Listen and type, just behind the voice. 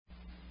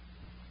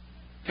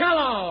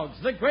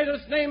Kellogg's, the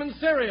greatest name in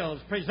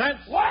cereals,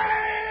 presents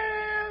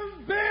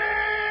Wild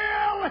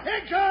Bill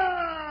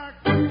Hickok!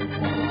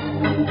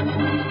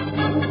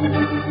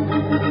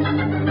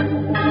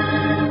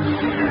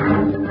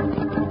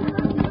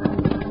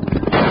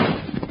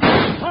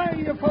 Hi,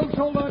 you folks,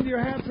 hold on to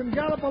your hats and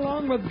gallop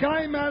along with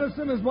Guy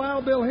Madison as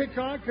Wild Bill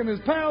Hickok and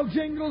his pal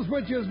Jingles,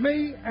 which is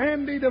me,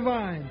 Andy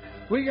Devine.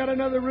 We got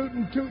another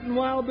rootin' tootin'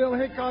 Wild Bill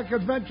Hickok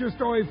adventure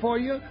story for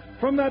you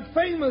from that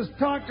famous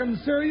talking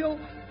cereal,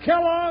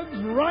 Kellogg's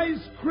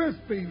Rice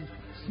Krispies.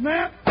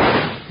 Snap,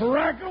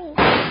 crackle,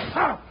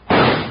 pop.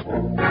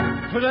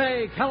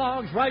 Today,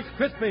 Kellogg's Rice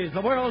Krispies,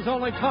 the world's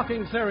only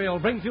talking cereal,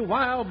 brings you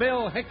Wild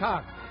Bill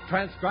Hickok,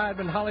 transcribed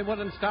in Hollywood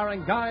and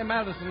starring Guy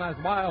Madison as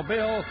Wild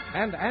Bill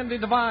and Andy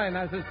Devine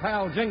as his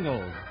pal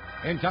Jingles.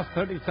 In just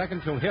 30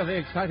 seconds, you'll hear the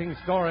exciting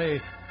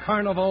story,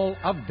 Carnival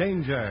of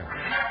Danger.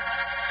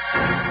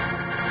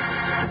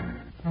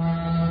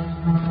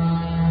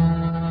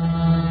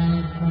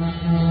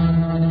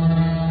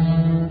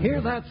 Hear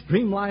that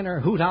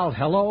streamliner hoot out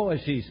hello as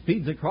she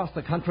speeds across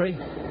the country?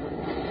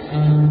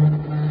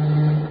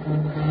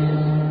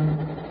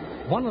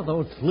 One of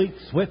those sleek,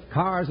 swift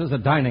cars is a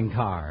dining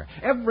car.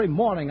 Every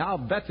morning, I'll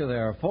bet you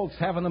there are folks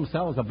having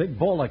themselves a big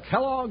bowl of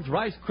Kellogg's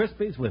Rice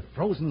Krispies with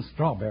frozen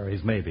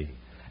strawberries, maybe.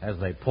 As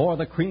they pour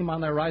the cream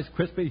on their Rice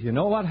Krispies, you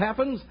know what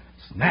happens?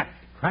 Snap,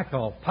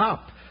 crackle,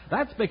 pop.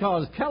 That's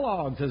because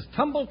Kellogg's has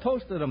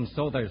tumble-toasted them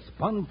so they're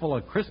spun full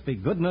of crispy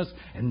goodness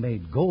and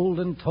made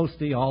golden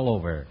toasty all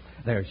over.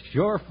 They're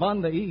sure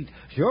fun to eat,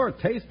 sure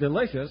taste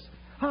delicious.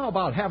 How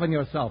about having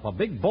yourself a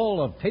big bowl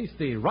of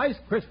tasty Rice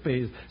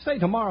Krispies, say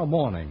tomorrow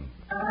morning?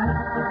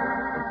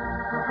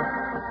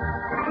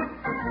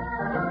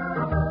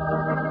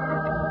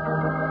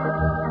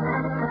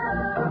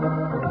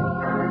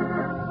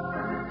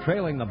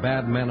 Trailing the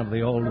bad men of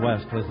the Old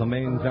West was the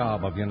main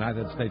job of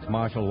United States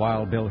Marshal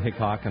Wild Bill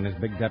Hickok and his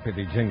big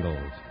deputy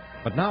Jingles.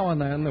 But now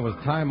and then there was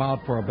time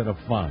out for a bit of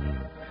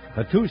fun.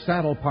 The two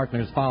saddle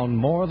partners found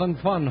more than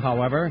fun,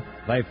 however.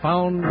 They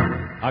found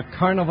a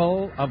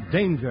carnival of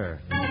danger.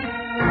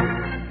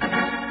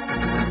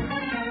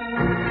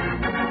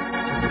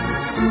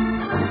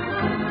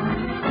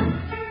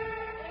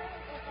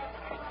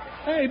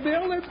 Hey,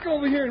 Bill, let's go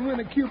over here and win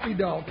a Cupid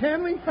doll,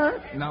 can we, huh?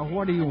 Now,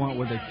 what do you want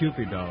with a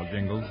Cupid doll,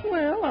 Jingles?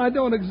 Well, I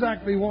don't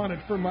exactly want it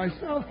for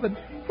myself, but,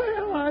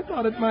 well, I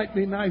thought it might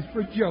be nice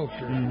for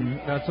Joker.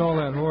 That's all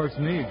that horse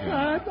needs.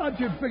 I thought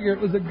you'd figure it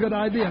was a good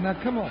idea. Now,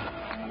 come on.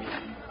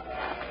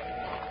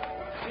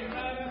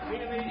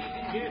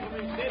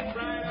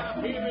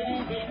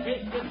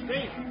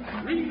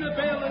 Ring the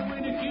bell and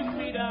win a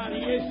Cupid doll.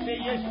 Yes, sir,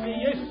 yes, sir,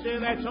 yes, sir.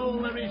 That's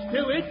all there is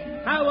to it.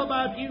 How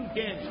about you,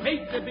 gents?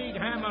 Take the big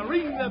hammer,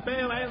 ring the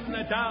bell, and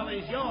the doll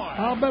is yours.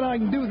 I'll bet I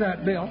can do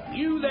that, Bill.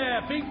 You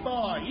there, big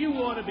boy. You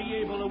ought to be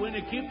able to win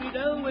a Cupid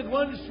doll with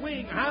one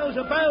swing. How's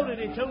about it?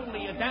 It's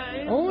only a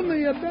dime.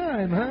 Only a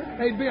dime, huh?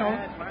 Hey, Bill.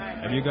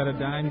 Have you got a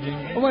dime,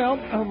 Jingles? Well,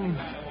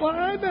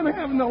 I've been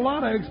having a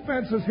lot of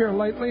expenses here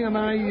lately, and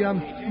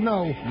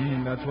no.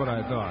 That's what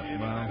I thought.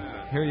 Well,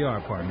 here you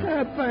are,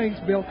 partner. Thanks,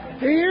 Bill.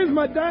 Hey, here's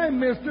my dime,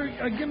 mister.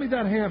 Give me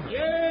that hammer.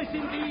 Yes,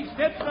 indeed.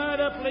 Step right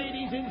up,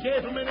 ladies and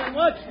gentlemen, and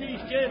watch these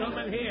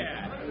gentlemen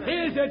here.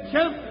 Here's a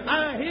chump.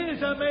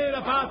 Here's a man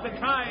about the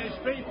kind of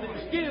strength and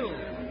skill.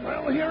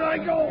 Well, here I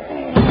go.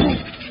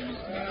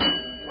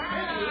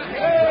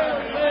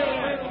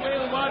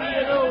 Well, what do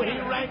you know? He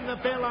rang the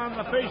bell on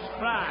the first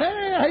try.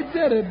 Hey, I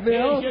did it,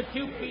 Bill. Here's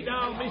your Cupid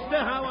doll, mister.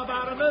 How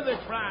about another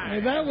try?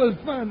 Hey, that was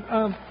fun.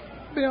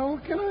 Bill,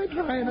 can I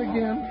try it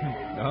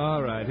again?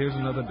 All right, here's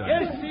another dime.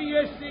 Yes, sir,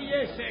 yes, sir,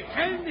 yes, sir.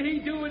 Can he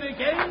do it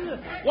again?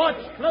 Watch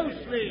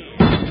closely.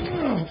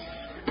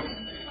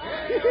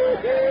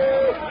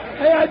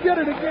 Hey, I did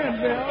it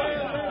again, Bill.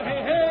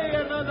 Hey,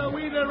 another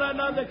winner,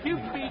 another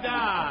Cupid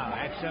doll.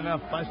 That's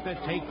enough, Buster.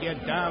 Take your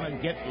doll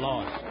and get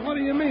lost. What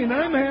do you mean?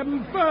 I'm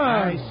having fun.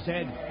 I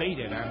said beat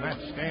it. I'm not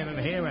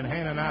standing here and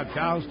handing out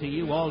dolls to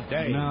you all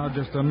day. Now,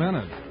 just a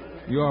minute.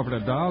 You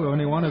offered a doll to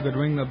anyone who could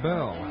ring the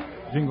bell.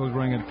 Jingles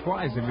rang it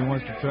twice. If he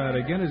wants to try it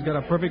again, he's got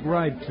a perfect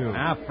right to.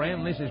 Now,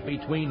 friend, this is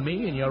between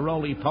me and your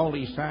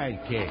roly-poly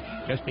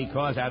sidekick. Just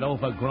because that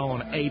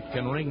overgrown ape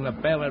can ring the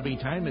bell every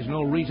time, there's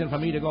no reason for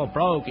me to go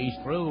broke. He's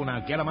through. Now,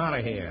 get him out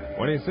of here.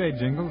 What do you say,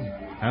 Jingles?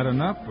 Had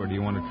enough, or do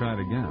you want to try it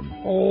again?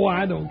 Oh,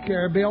 I don't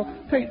care, Bill.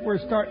 Tain't we're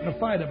starting to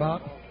fight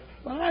about.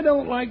 I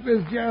don't like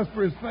this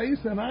Jasper's face,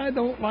 and I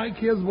don't like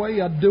his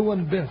way of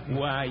doing business.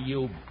 Why,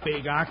 you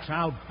big ox,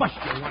 I'll bust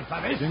you one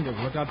for this. Jingles,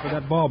 look out for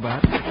that ball bat.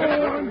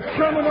 Oh, I'm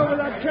coming over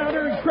that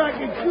counter and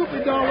cracking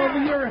Cupid doll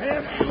over your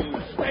head. You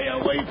stay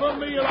away from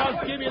me or I'll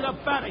give you the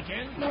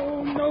Vatican.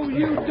 No,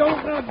 you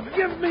don't. Now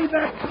give me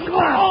that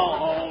glove.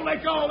 Oh,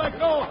 let go, let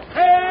go.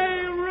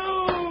 Hey,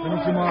 Roo!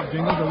 Finish him off,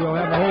 Jingles, or we'll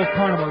have the whole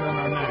carnival on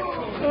our necks.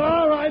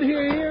 All right,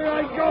 here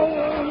I go.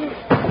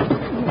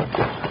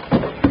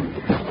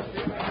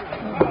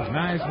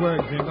 Nice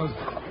work, Jingles.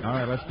 All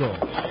right, let's go.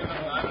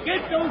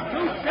 Get those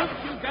two chumps,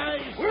 you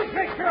guys. We'll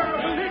take care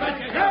of them. Give it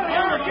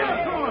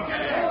to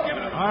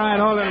him. All right,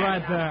 hold it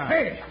right there.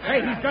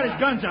 Hey, he's got his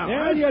guns out.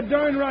 Yeah, you're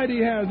darn right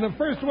he has. And the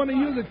first one of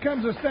you that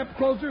comes a step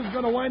closer is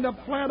going to wind up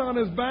flat on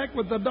his back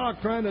with the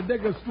doc trying to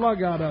dig a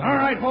slug out of him. All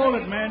right, hold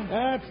it, men.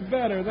 That's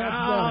better. That's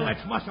better.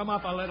 Let's muss him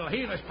up a little.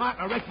 He and his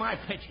partner wrecked my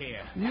pitch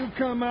here. You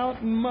come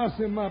out and muss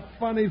him up,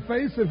 funny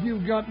face, if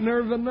you've got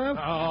nerve enough.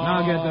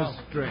 Now get this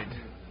straight.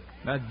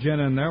 That gent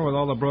in there with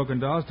all the broken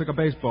dolls took a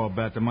baseball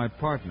bat to my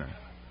partner.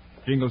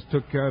 Jingles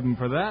took care of him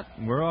for that,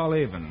 and we're all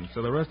even.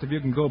 So the rest of you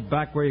can go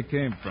back where you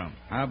came from.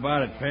 How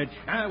about it, Pitch?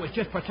 I was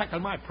just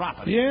protecting my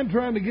property. You ain't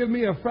trying to give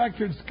me a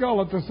fractured skull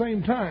at the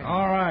same time.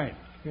 All right.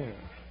 Yeah.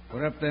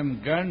 Put up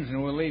them guns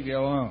and we'll leave you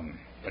alone.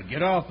 But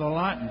get off the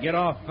lot and get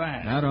off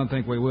fast. I don't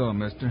think we will,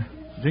 mister.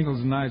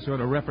 Jingles and I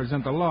sort of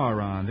represent the law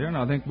around here, and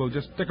I think we'll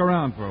just stick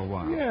around for a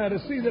while. Yeah, to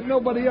see that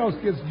nobody else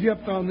gets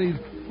gypped on these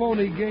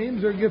phony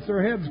games or gets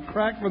their heads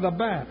cracked with a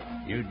bat.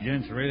 You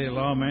gents really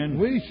lawmen?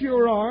 We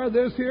sure are.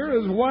 This here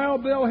is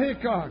Wild Bill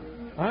Hickok.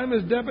 I'm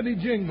his deputy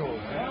Jingles.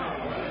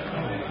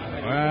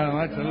 Well,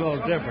 that's a little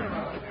different.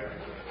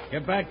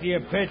 Get back to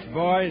your pitch,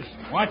 boys.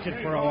 Watch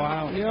it for a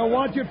while. Yeah,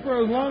 watch it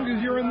for as long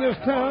as you're in this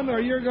town,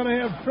 or you're going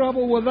to have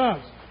trouble with us.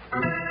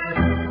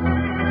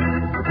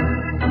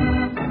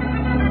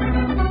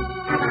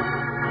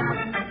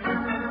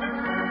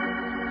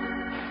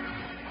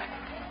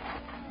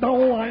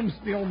 Oh, I'm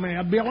still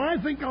mad, Bill. I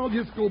think I'll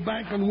just go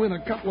back and win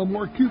a couple of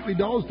more Cupid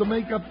dolls to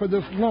make up for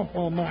this lump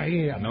on my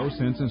head. No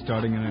sense in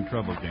starting any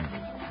trouble, Jingles.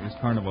 These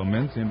Carnival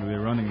men seem to be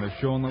running the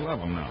show on the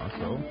level now,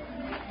 so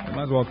I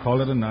might as well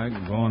call it a night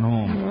and go on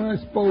home. Well, I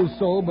suppose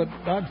so, but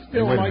I'd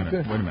still Hey, like to...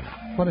 Wait a minute.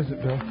 What is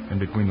it, Bill? In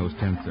between those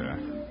tents there.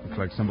 Looks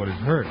like somebody's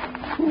hurt.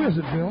 Who is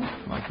it, Bill?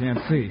 I can't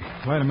see.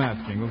 Light a match,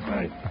 Jingles.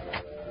 Right.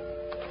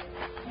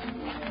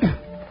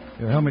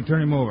 Here, help me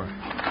turn him over.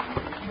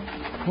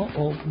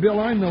 Uh-oh. Bill,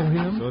 I know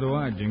him. So do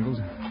I, Jingles.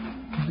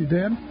 Is he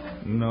dead?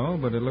 No,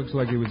 but it looks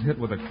like he was hit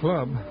with a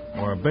club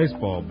or a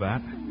baseball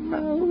bat.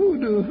 Now,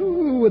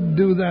 who would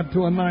do that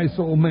to a nice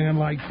old man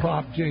like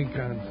Pop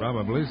Jenkins?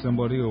 Probably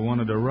somebody who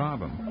wanted to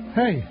rob him.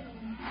 Hey,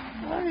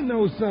 I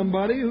know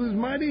somebody who's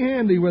mighty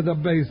handy with a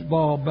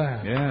baseball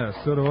bat. Yeah,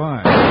 so do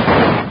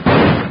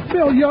I.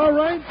 Bill, you all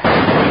right?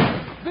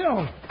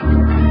 Bill!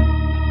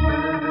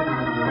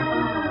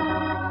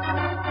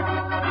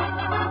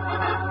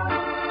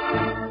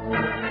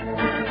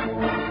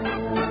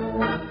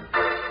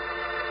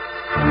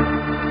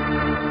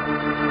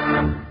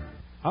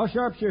 How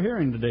sharp's your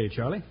hearing today,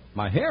 Charlie?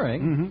 My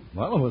hearing? Mm-hmm.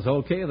 Well, it was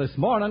okay this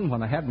morning.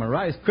 When I had my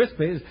Rice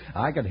Krispies,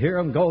 I could hear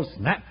 'em go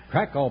snap,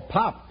 crackle,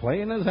 pop,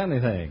 plain as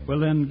anything. Well,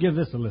 then give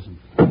this a listen.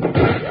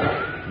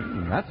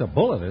 That's a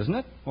bullet, isn't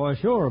it? Why,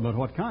 sure, but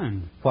what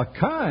kind? What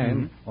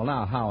kind? Mm-hmm. Well,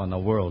 now, how in the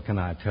world can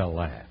I tell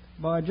that?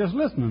 By just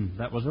listening.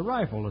 That was a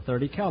rifle, a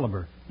 .30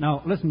 caliber.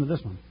 Now, listen to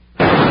this one.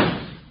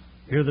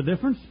 Hear the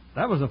difference?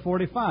 That was a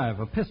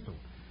 .45, a pistol.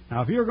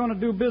 Now, if you were going to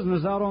do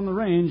business out on the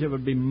range, it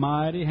would be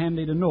mighty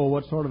handy to know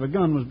what sort of a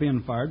gun was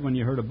being fired when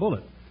you heard a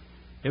bullet.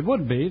 It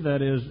would be,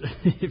 that is,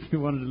 if you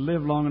wanted to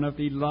live long enough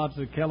to eat lots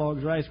of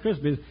Kellogg's Rice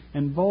Krispies,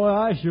 and boy,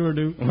 I sure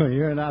do. Well,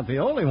 you're not the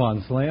only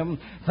one, Slim.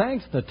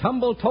 Thanks to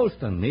Tumble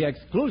Toastin', the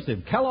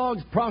exclusive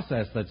Kellogg's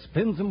process that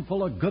spins 'em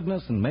full of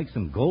goodness and makes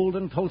 'em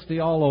golden toasty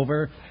all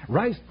over,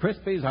 Rice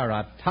Krispies are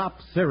a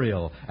top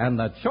cereal and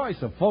the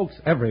choice of folks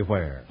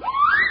everywhere.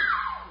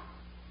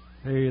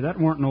 Hey, that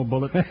weren't no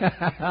bullet.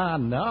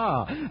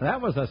 No,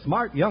 that was a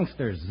smart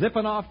youngster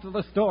zipping off to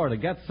the store to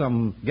get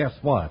some, guess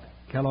what?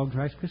 Kellogg's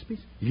Rice Krispies?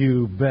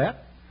 You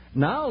bet.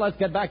 Now let's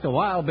get back to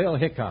Wild Bill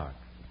Hickok.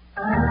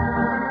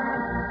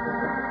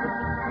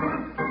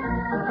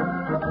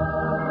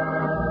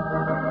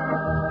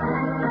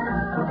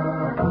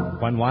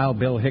 When Wild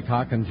Bill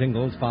Hickok and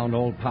Jingles found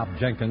old Pop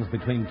Jenkins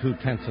between two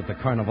tents at the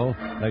carnival,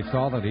 they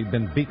saw that he'd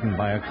been beaten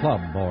by a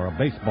club or a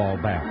baseball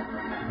bat.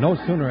 No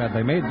sooner had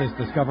they made this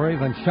discovery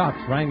than shots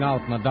rang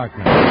out in the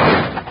darkness.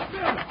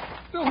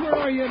 Bill, where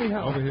are you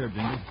anyhow? Over here,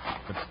 Jingles.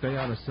 But stay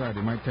out of sight.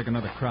 He might take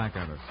another crack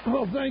at us.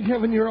 Oh, thank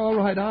heaven you're all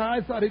right.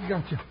 I thought he'd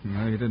got you.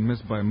 No, you didn't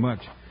miss by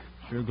much.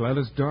 Sure glad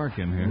it's dark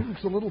in here.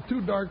 It's a little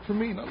too dark for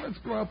me. Now, let's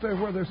go out there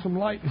where there's some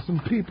light and some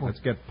people.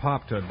 Let's get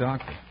Pop to a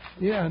doctor.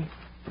 Yeah, and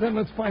then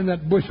let's find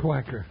that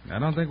bushwhacker. I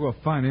don't think we'll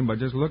find him by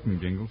just looking,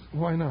 Jingles.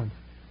 Why not?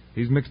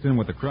 He's mixed in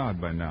with the crowd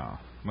by now.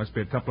 Must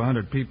be a couple of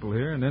hundred people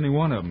here, and any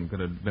one of them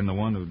could have been the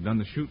one who done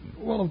the shooting.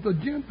 Well, if the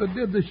gent that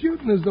did the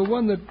shooting is the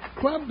one that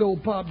clubbed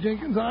old Pop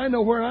Jenkins, I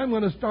know where I'm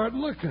going to start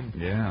looking.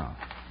 Yeah.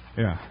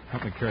 Yeah,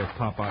 help me carry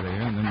Pop out of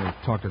here, and then we'll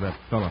talk to that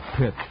fella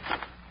Pitt.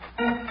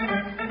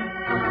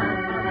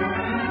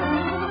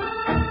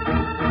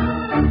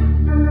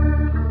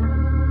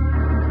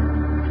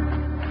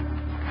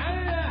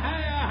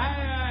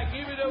 Hiya,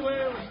 give it a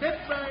whirl. Step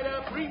right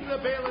up, ring the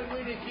bell, and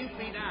win a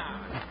Cupid now.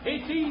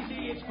 It's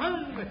easy, it's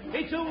fun,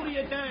 it's only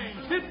a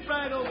dime. Sit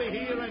right over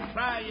here and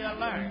try your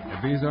luck.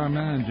 If he's our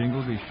man,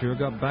 Jingles, he sure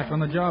got back on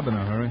the job in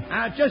a hurry.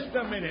 Now, just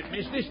a minute,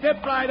 mister.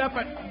 Step right up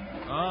and...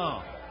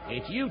 Oh,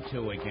 It's you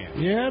two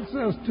again. Yeah, it's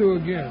us two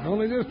again.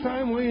 Only this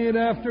time we ain't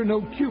after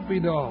no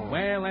Cupid doll.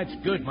 Well, that's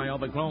good, my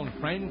overgrown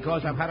friend,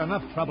 because I've had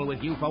enough trouble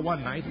with you for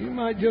one night. You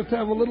might just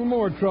have a little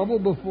more trouble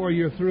before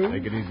you're through.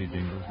 Take it easy,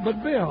 Jingles.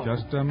 But, Bill...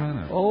 Just a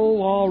minute.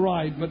 Oh, all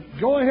right. But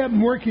go ahead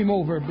and work him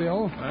over,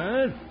 Bill.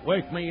 Huh?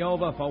 Work me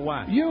over for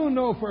what? You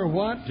know for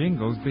what.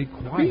 Jingles, be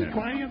quiet. Be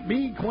quiet,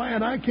 be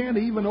quiet. I can't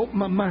even open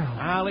my mouth.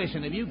 Now,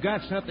 listen, have you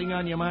got something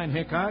on your mind,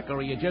 Hickok, or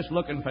are you just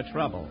looking for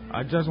trouble?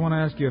 I just want to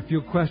ask you a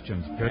few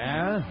questions, Pitch.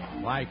 Yeah?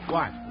 Like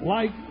what?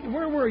 Like,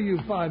 where were you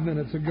 5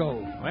 minutes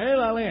ago?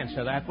 Well, I'll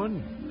answer that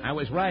one. I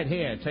was right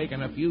here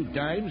taking a few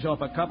dimes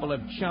off a couple of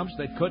chumps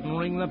that couldn't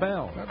ring the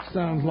bell. That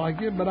sounds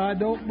like it, but I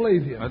don't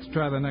believe you. Let's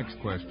try the next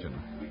question.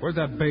 Where's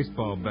that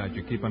baseball bat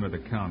you keep under the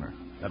counter?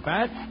 The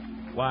bat?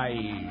 Why,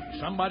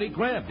 somebody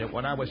grabbed it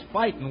when I was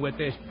fighting with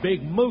this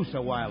big moose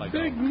a while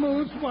ago. Big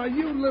moose? Why,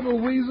 you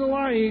little weasel,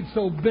 I ain't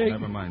so big.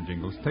 Never mind,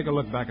 Jingles. Take a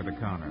look back at the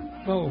counter.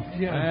 Oh,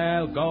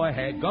 yeah. Well, go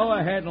ahead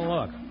and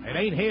look. It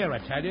ain't here, I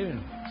tell you.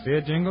 See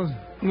it, Jingles?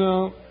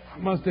 No,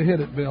 must have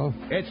hit it, Bill.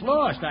 It's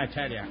lost, I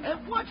tell you.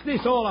 What's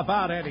this all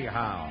about,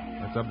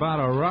 anyhow? It's about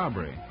a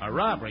robbery. A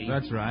robbery?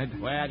 That's right.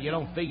 Well, you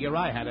don't figure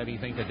I had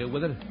anything to do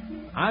with it.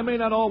 I may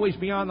not always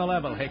be on the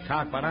level,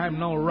 Hickok, but I'm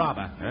no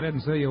robber. I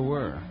didn't say you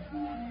were.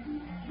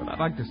 But I'd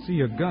like to see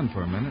your gun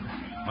for a minute.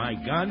 My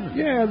gun?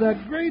 Yeah,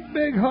 that great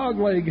big hog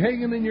leg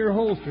hanging in your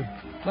holster.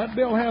 Let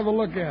Bill have a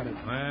look at it.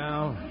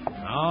 Well,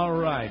 all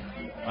right.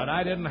 But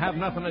I didn't have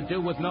nothing to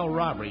do with no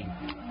robbery.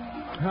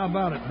 How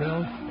about it,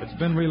 Bill? It's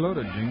been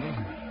reloaded, Jingles.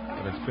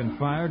 But it's been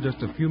fired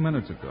just a few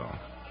minutes ago.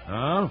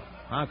 Oh?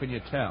 How can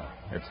you tell?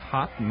 It's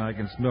hot and I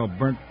can smell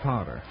burnt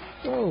powder.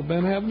 Oh,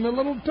 been having a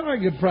little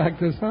target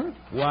practice, huh?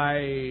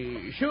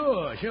 Why,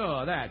 sure,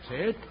 that's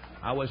it.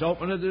 I was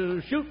open at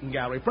the shooting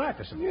gallery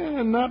practicing.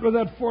 Yeah, not with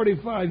that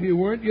 45 you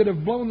weren't. You'd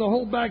have blown the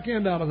whole back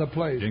end out of the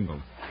place.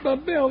 Jingles.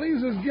 But, Bill,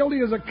 he's as guilty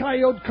as a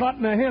coyote caught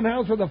in a hen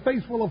house with a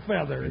face full of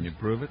feathers. Can you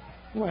prove it?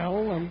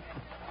 Well,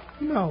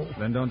 no.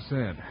 Then don't say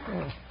it.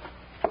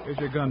 Here's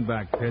your gun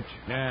back, Pitch.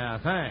 Yeah,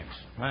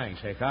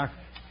 thanks, Hickok.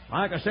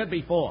 Like I said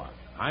before,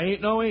 I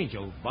ain't no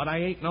angel, but I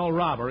ain't no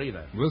robber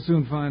either. We'll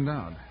soon find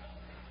out.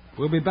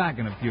 We'll be back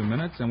in a few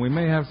minutes, and we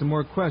may have some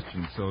more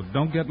questions, so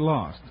don't get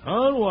lost.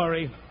 Don't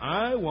worry,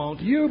 I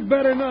won't. You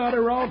better not,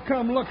 or I'll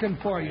come looking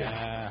for you.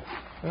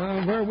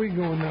 Where are we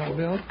going now,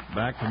 Bill?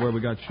 Back to where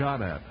we got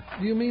shot at.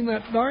 Do you mean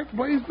that dark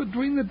place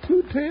between the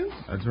two tents?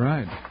 That's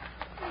right.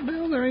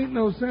 Bill, there ain't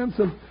no sense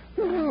of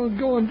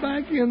going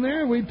back in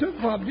there. We took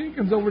Pop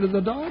Jenkins over to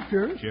the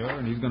doctor. Sure,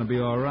 and he's going to be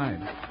all right.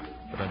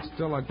 But I'd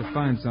still like to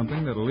find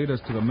something that'll lead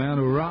us to the man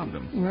who robbed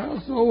him.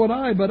 Well, so would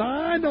I, but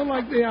I don't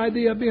like the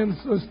idea of being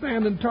a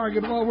standing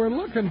target while we're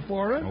looking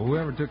for it. Well,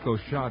 whoever took those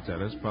shots at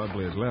us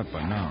probably has left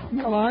by now.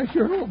 Well, I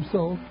sure hope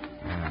so.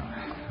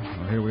 Yeah.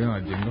 Well, here we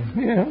are, Jingle.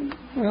 Yeah.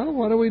 Well,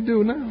 what do we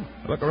do now?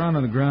 Look around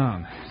on the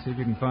ground. See if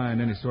you can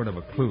find any sort of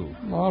a clue.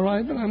 All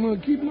right, but I'm going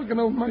to keep looking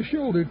over my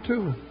shoulder,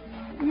 too.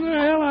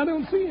 Well, I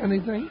don't see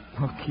anything.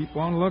 Well, keep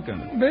on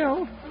looking.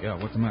 Bill?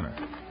 Yeah, what's the matter?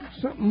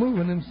 Something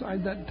moving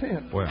inside that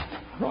tent. Where?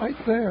 Right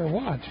there.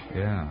 Watch.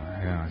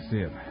 Yeah, I see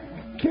it.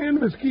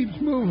 Canvas keeps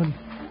moving.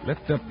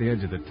 Lift up the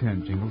edge of the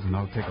tent, Jingles, and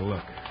I'll take a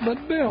look.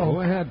 But, Bill...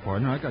 Go ahead,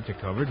 partner. I got you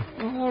covered.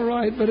 All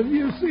right, but if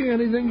you see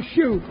anything,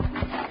 shoot.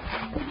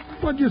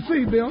 What'd you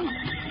see, Bill?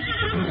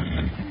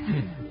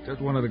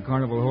 Just one of the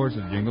Carnival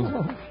horses, Jingles.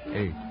 Oh.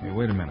 Hey,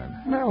 wait a minute.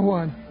 Now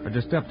what? I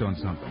just stepped on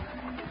something.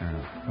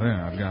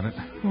 There, I've got it.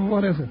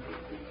 What is it?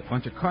 It's a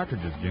bunch of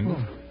cartridges,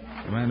 Jingles.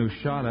 The man who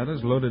shot at us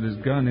loaded his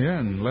gun here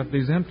and left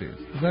these empties.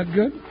 Is that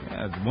good?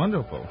 Yeah, it's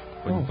wonderful.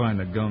 We can find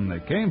the gun they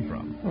came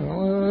from.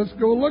 Well, let's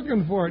go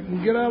looking for it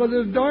and get out of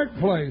this dark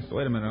place.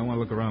 Wait a minute. I want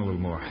to look around a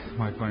little more.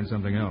 Might find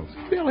something else.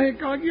 Bill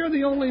Hickok, you're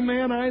the only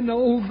man I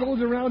know who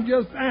goes around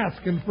just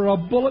asking for a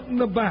bullet in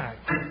the back.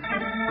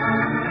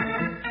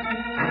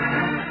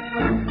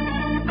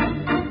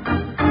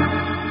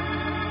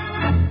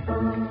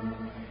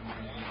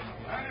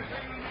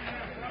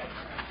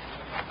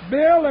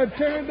 Bill, they're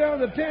tearing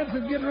down the tents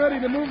and getting ready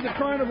to move the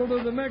carnival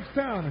to the next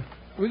town.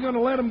 We going to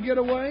let them get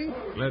away?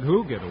 Let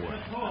who get away?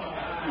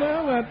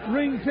 Well, that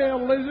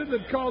ring-tailed lizard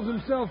that calls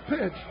himself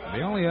Pitch.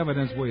 The only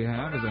evidence we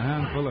have is a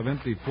handful of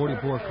empty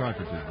 44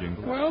 cartridges,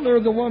 Jingle. Well, they're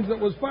the ones that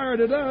was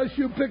fired at us.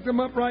 You picked them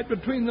up right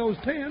between those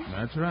tents.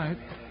 That's right.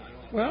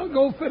 Well,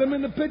 go fit him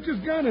into Pitch's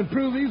gun and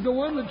prove he's the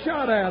one that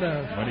shot at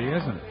us. But he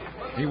isn't.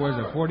 He wears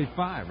a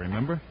 45,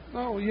 remember?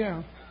 Oh,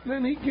 yeah.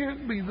 Then he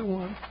can't be the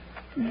one.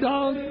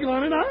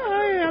 Doggone it.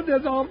 I had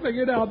this all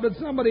figured out, but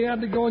somebody had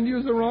to go and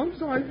use the wrong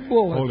size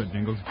bullet. Hold it,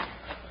 Jingles.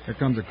 Here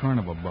comes the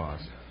carnival boss.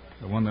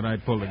 The one that I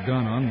pulled a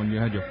gun on when you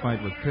had your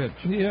fight with Pitch.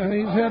 Yeah,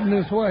 he's heading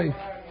this way.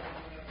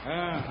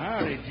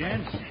 Howdy,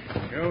 gents.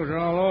 Show's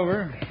all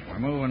over. We're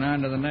moving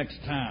on to the next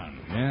town.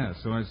 Yeah,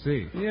 so I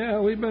see. Yeah,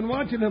 we've been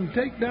watching them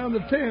take down the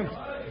tents.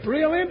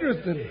 Real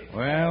interested.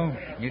 Well,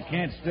 you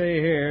can't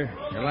stay here.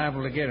 You're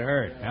liable to get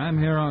hurt. I'm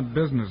here on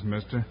business,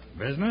 mister.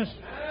 Business?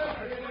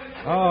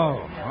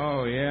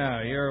 Oh,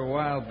 yeah. You're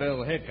Wild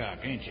Bill Hickok,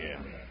 ain't you?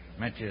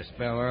 Met you a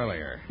spell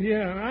earlier.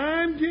 Yeah,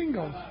 I'm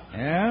Jingles.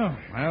 Yeah?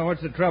 Well,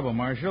 what's the trouble,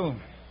 Marshal?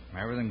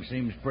 Everything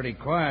seems pretty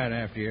quiet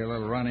after your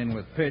little run-in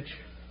with Pitch.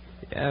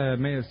 Yeah,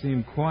 it may have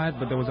seemed quiet,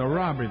 but there was a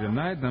robbery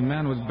tonight, and the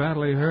man was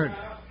badly hurt.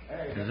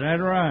 Is that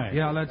right?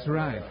 Yeah, that's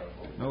right.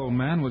 The old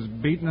man was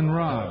beaten and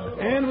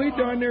robbed. And we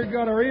darn near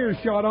got our ears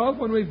shot off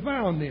when we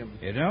found him.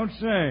 You don't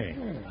say.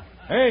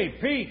 Hey,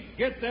 Pete,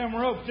 get them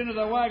ropes into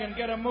the wagon.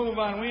 Get a move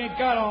on. We ain't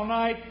got all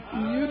night.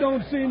 You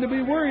don't seem to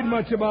be worried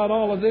much about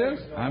all of this.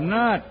 I'm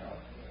not.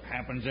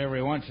 Happens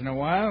every once in a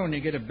while when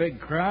you get a big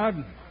crowd.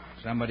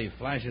 Somebody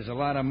flashes a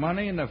lot of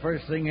money, and the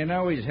first thing you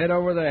know, he's head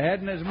over the head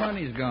and his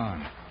money's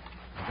gone.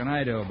 What can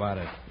I do about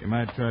it? You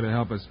might try to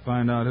help us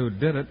find out who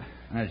did it.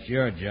 That's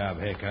your job,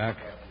 Hickok.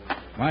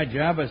 My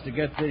job is to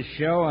get this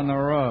show on the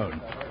road.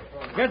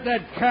 Get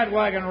that cat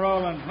wagon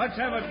rolling. Let's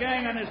have a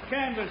gang on this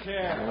canvas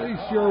here. Well, he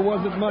sure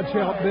wasn't much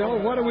help, Bill.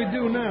 What do we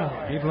do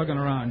now? Keep looking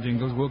around,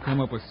 Jingles. We'll come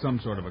up with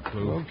some sort of a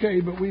clue. Okay,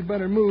 but we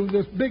better move.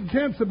 This big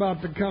tent's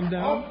about to come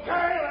down. Okay,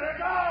 let it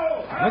go.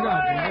 Look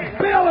out,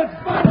 Jingles. Bill, it's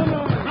falling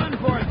on. Run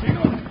for it,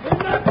 Jingles.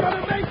 We're not going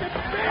to make it.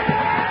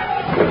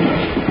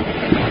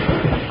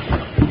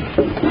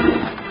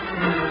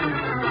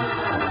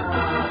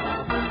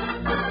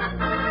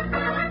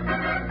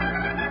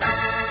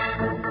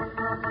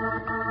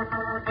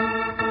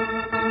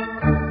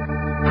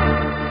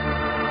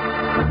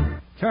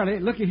 Charlie,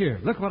 looky here.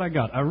 Look what I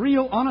got. A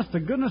real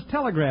honest-to-goodness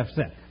telegraph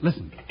set.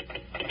 Listen.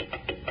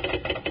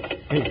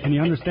 Hey, can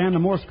you understand the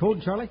Morse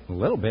code, Charlie? A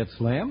little bit,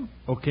 Slim.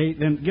 Okay,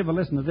 then give a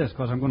listen to this,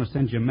 because I'm going to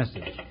send you a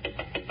message.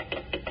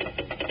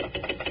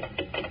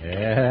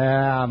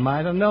 Yeah, I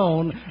might have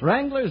known.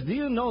 Wranglers, do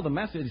you know the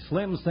message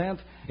Slim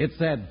sent? It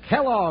said,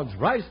 Kellogg's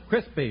Rice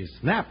Krispies,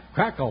 snap,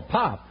 crackle,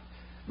 pop.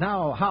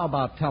 Now, how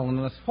about telling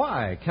us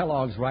why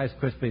Kellogg's Rice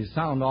Krispies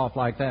sound off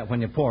like that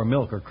when you pour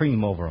milk or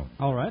cream over them?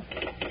 All right.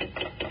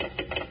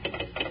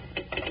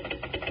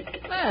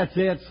 That's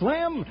it,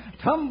 Slim.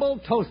 Tumble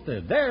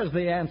toasted. There's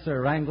the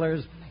answer,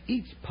 Wranglers.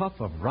 Each puff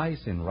of rice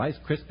in Rice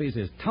Krispies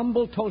is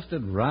tumble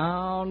toasted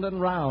round and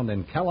round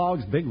in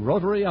Kellogg's big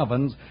rotary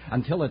ovens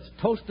until it's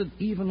toasted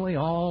evenly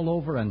all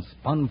over and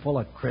spun full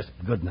of crisp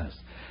goodness.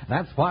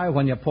 That's why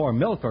when you pour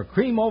milk or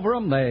cream over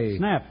them, they...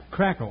 Snap,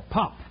 crackle,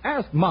 pop.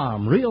 Ask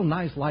Mom, real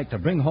nice like, to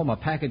bring home a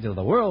package of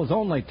the world's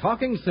only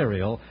talking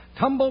cereal,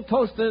 tumble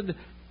toasted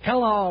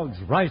Kellogg's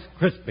Rice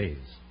Krispies.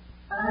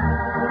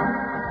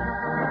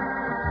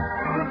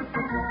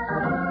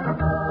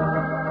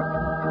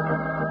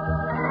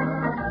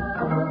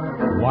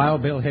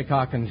 Wild Bill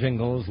Hickok and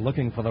Jingles,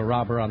 looking for the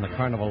robber on the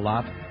Carnival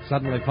lot,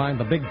 suddenly find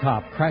the big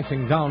top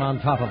crashing down on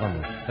top of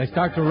them. They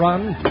start to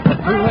run, but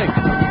too late.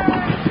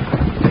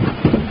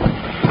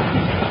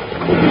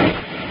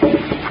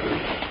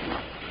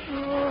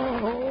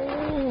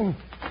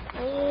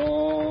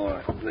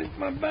 I think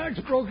my back's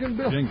broken,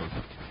 Bill.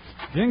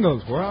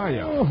 Jingles, where are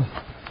you? Oh,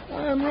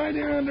 I'm right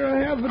here under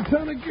a half a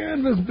ton of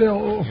canvas,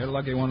 Bill. You're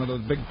lucky one of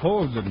those big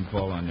poles didn't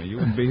fall on you. You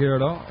wouldn't be here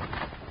at all.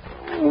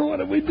 What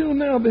do we do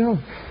now, Bill?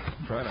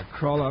 Try to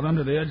crawl out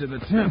under the edge of the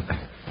tent.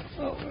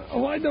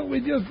 Why don't we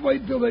just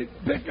wait till they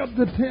pick up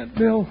the tent,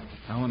 Bill?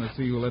 I want to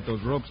see you let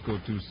those ropes go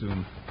too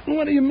soon.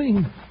 What do you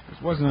mean?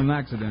 This wasn't an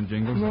accident,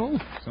 Jingles. No?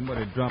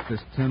 Somebody dropped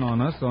this tin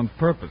on us on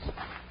purpose.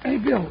 Hey,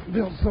 Bill,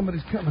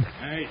 somebody's coming.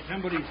 Hey,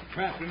 somebody's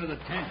trapped into the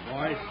tent,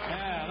 boys.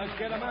 Yeah, let's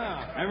get him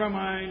out. Never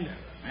mind.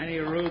 Any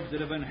rubes that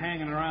have been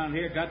hanging around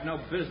here got no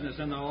business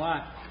in the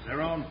lot. It's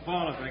their own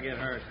fault if they get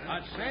hurt.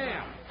 But,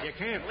 Sam, you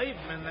can't leave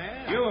him in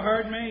there. You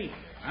heard me.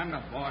 I'm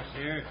the boss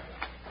here.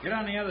 Get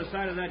on the other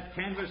side of that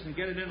canvas and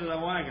get it into the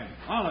wagon.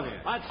 All of you.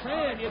 But,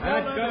 Sam, you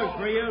That don't goes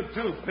for you,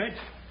 too, Pitch.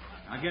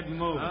 Now get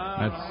moving.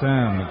 That's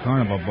Sam, the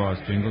carnival boss,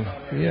 Jingles.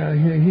 Yeah,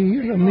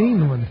 he's a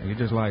mean one. You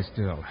just lie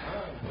still.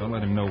 Don't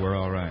let him know we're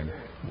all right.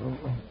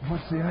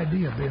 What's the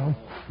idea, Bill?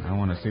 I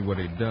want to see what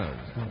he does.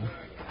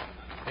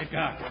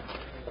 Hickok,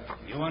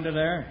 you under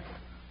there?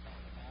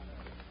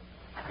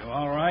 You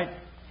all right?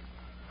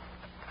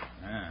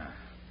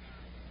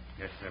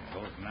 Guess they're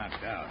both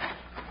knocked out.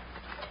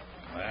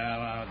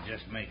 Well, I'll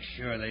just make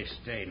sure they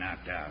stay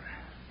knocked out.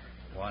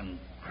 One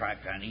crack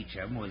on each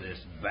of them with this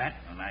bat,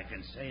 and I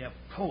can say a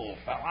pole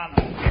fell on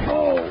them.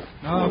 Oh!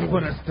 I'll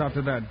put a stop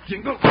to that,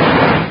 Jingle.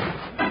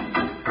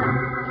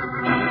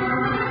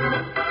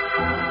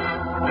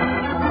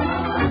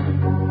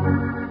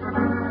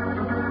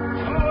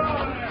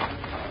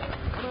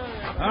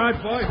 All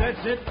right, boys,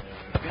 that's it.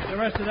 Get the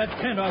rest of that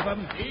tent off of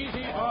them.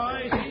 Easy,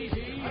 boys,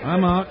 easy.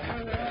 I'm out.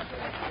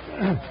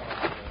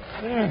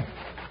 There.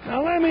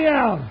 Now let me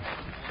out.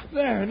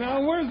 There.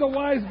 Now, where's the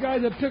wise guy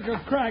that took a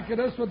crack at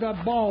us with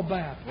that ball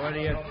bat? What are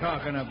you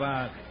talking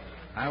about?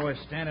 I was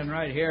standing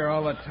right here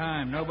all the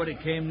time. Nobody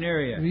came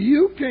near you.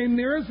 You came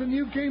near us, and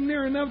you came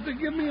near enough to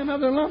give me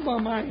another lump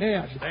on my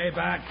head. Stay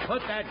back.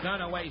 Put that gun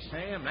away,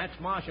 Sam. That's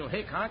Marshal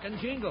Hickok and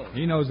Jingles.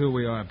 He knows who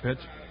we are, Pitch.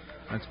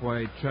 That's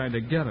why he tried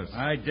to get us.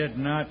 I did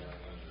not.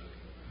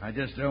 I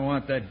just don't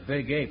want that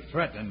big ape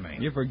threatening me.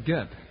 You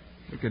forget.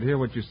 We could hear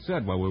what you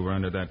said while we were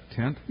under that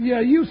tent. Yeah,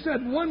 you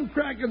said one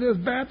crack of this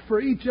bat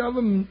for each of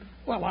them.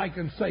 Well, I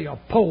can say a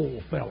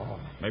pole fell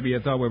on. Maybe you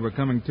thought we were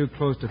coming too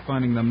close to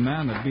finding the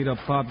man that beat up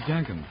Pop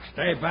Jenkins.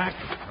 Stay back,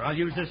 or I'll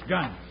use this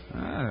gun.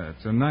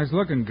 It's a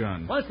nice-looking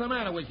gun. What's the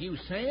matter with you,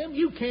 Sam?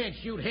 You can't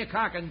shoot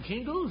Hickok and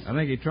Jingles. I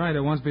think he tried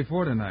it once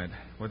before tonight,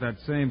 with that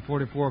same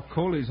 44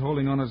 Colt he's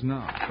holding on us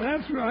now.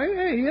 That's right.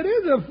 Hey, it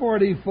is a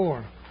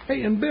 44.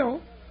 Hey, and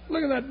Bill,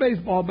 look at that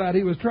baseball bat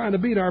he was trying to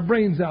beat our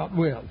brains out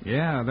with.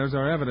 Yeah, there's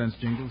our evidence,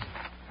 Jingles.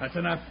 That's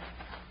enough.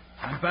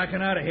 I'm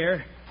backing out of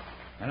here,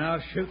 and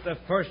I'll shoot the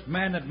first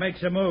man that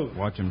makes a move.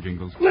 Watch him,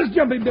 Jingles. Let's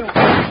jump him, Bill.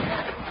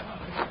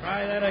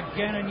 Try that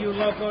again, and you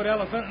locoed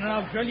elephant, and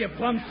I'll drill you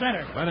plumb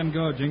center. Let him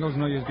go, Jingles.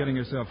 No use getting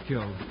yourself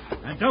killed.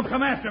 And don't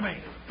come after me.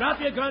 Drop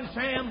your gun,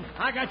 Sam.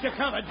 I got you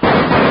covered.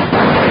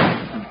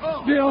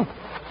 Oh. Bill,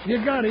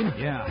 you got him.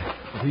 Yeah,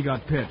 but he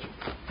got pitched.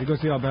 You go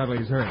see how badly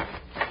he's hurt.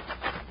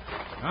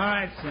 All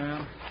right,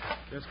 Sam.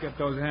 Just get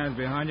those hands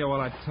behind you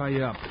while I tie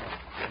you up.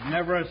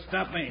 Never have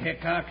stopped me,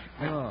 Hickok.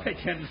 That pitch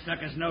hadn't stuck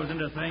his nose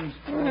into things.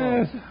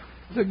 Yes,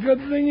 it's a good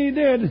thing he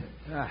did.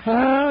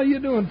 How you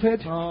doing,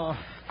 Pitch? Oh,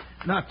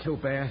 not too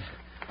bad.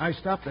 I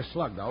stopped the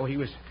slug, though. He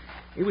was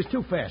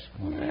too fast.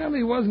 Well,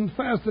 he wasn't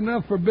fast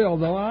enough for Bill,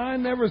 though. I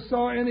never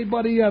saw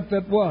anybody yet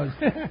that was.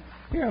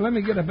 Here, let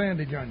me get a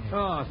bandage on you.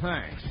 Oh,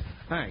 thanks.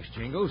 Thanks,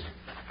 Jingles.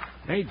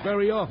 Ain't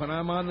very often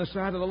I'm on the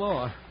side of the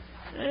law.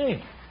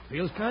 Hey,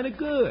 feels kind of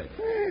good.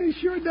 Hey,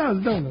 sure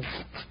does, don't it?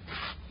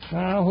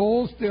 Now,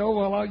 hold still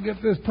while I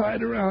get this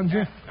tied around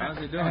you. How's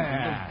he doing,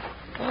 Jingles?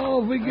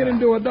 Oh, if we get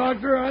him to a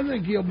doctor, I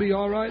think he'll be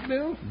all right,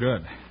 Bill.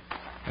 Good.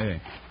 Hey,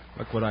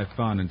 look what I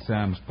found in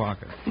Sam's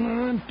pocket.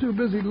 I'm too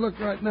busy to look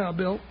right now,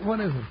 Bill.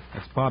 What is it?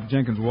 That's Pop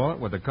Jenkins' wallet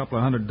with a couple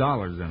of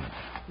 $100 in it.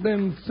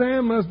 Then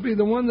Sam must be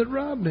the one that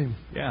robbed him.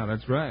 Yeah,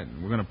 that's right.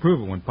 We're going to prove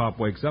it when Pop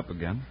wakes up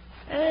again.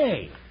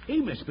 Hey, he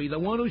must be the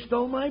one who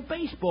stole my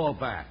baseball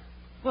bat.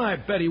 Well, I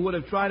bet he would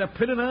have tried to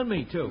pin it on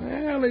me, too.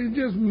 Well, he's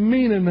just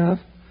mean enough.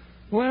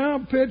 Well,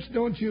 Pitch,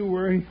 don't you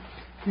worry.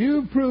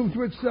 You proved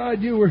which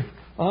side you were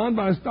on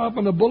by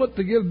stopping a bullet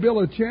to give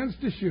Bill a chance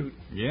to shoot.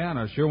 Yeah, and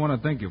I sure want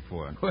to thank you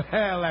for it. Well,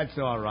 that's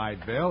all right,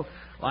 Bill.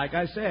 Like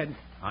I said,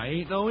 I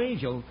ain't no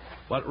angel,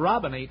 but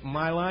robbing ain't in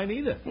my line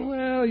either.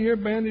 Well, you're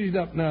bandaged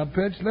up now,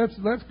 Pitch.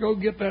 Let's go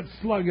get that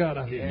slug out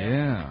of you.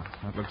 Yeah,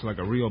 that looks like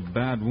a real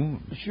bad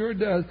wound. Sure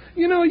does.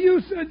 You know,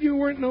 you said you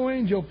weren't no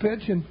angel,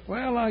 Pitch, and,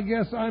 well, I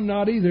guess I'm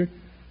not either.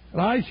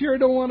 But I sure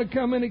don't want to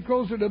come any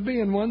closer to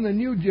being one than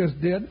you just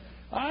did.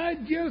 I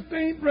just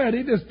ain't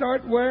ready to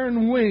start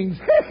wearing wings.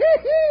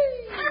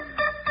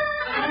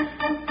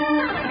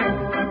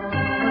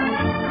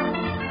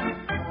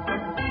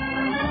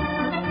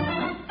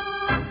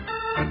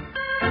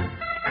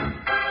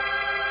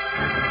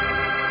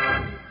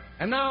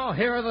 And now,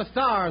 here are the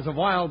stars of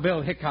Wild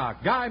Bill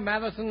Hickok, Guy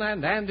Madison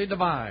and Andy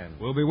Devine.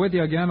 We'll be with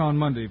you again on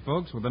Monday,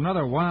 folks, with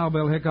another Wild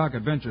Bill Hickok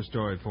adventure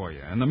story for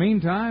you. In the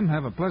meantime,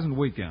 have a pleasant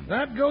weekend.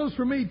 That goes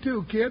for me,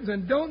 too, kids,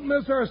 and don't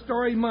miss our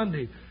story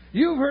Monday.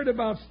 You've heard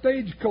about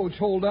stagecoach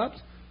holdups.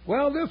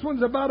 Well, this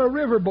one's about a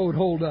riverboat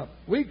holdup.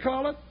 We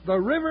call it the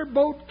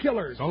Riverboat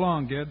Killers. So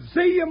long, kids.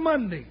 See you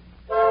Monday.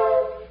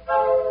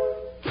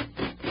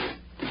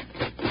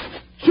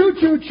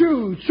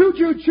 Choo-choo-choo.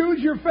 Choo-choo-choo's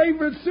your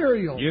favorite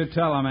cereal. You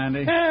tell them,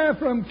 Andy.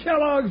 From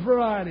Kellogg's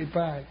Variety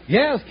Pack.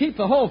 Yes, keep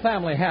the whole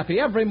family happy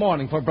every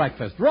morning for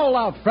breakfast. Roll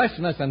out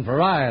freshness and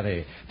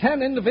variety.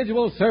 10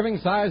 individual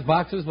serving-size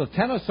boxes with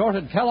 10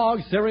 assorted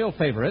Kellogg's cereal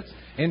favorites,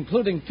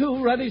 including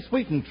 2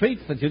 ready-sweetened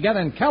treats that you get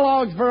in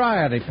Kellogg's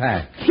Variety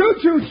Pack.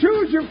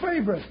 Choo-choo-choo's your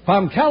favorite.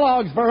 From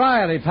Kellogg's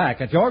Variety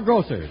Pack at your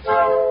grocer's.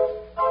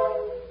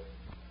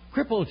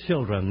 Crippled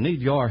children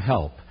need your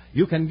help.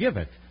 You can give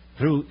it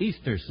through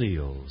Easter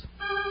seals.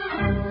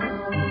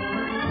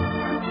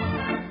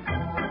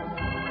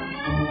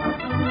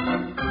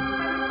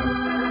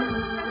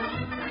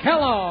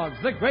 Kellogg's,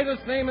 the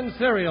greatest name in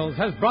cereals,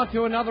 has brought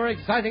you another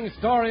exciting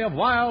story of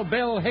Wild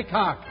Bill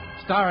Hickok,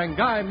 starring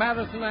Guy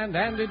Madison and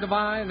Andy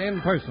Devine in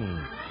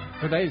person.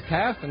 Today's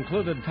cast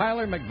included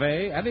Tyler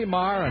McVeigh, Eddie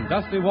Marr, and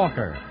Dusty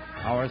Walker.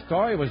 Our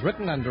story was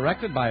written and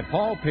directed by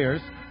Paul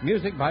Pierce,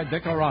 music by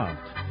Dick Arant.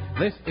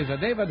 This is a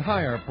David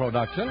Heyer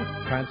production,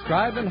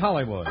 transcribed in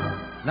Hollywood.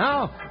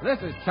 Now, this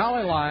is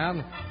Charlie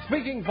Lyon,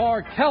 speaking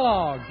for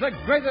Kellogg's, the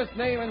greatest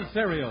name in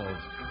cereals,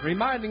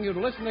 reminding you to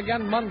listen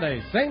again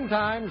Monday, same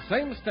time,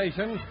 same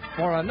station,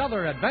 for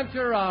another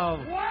adventure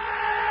of...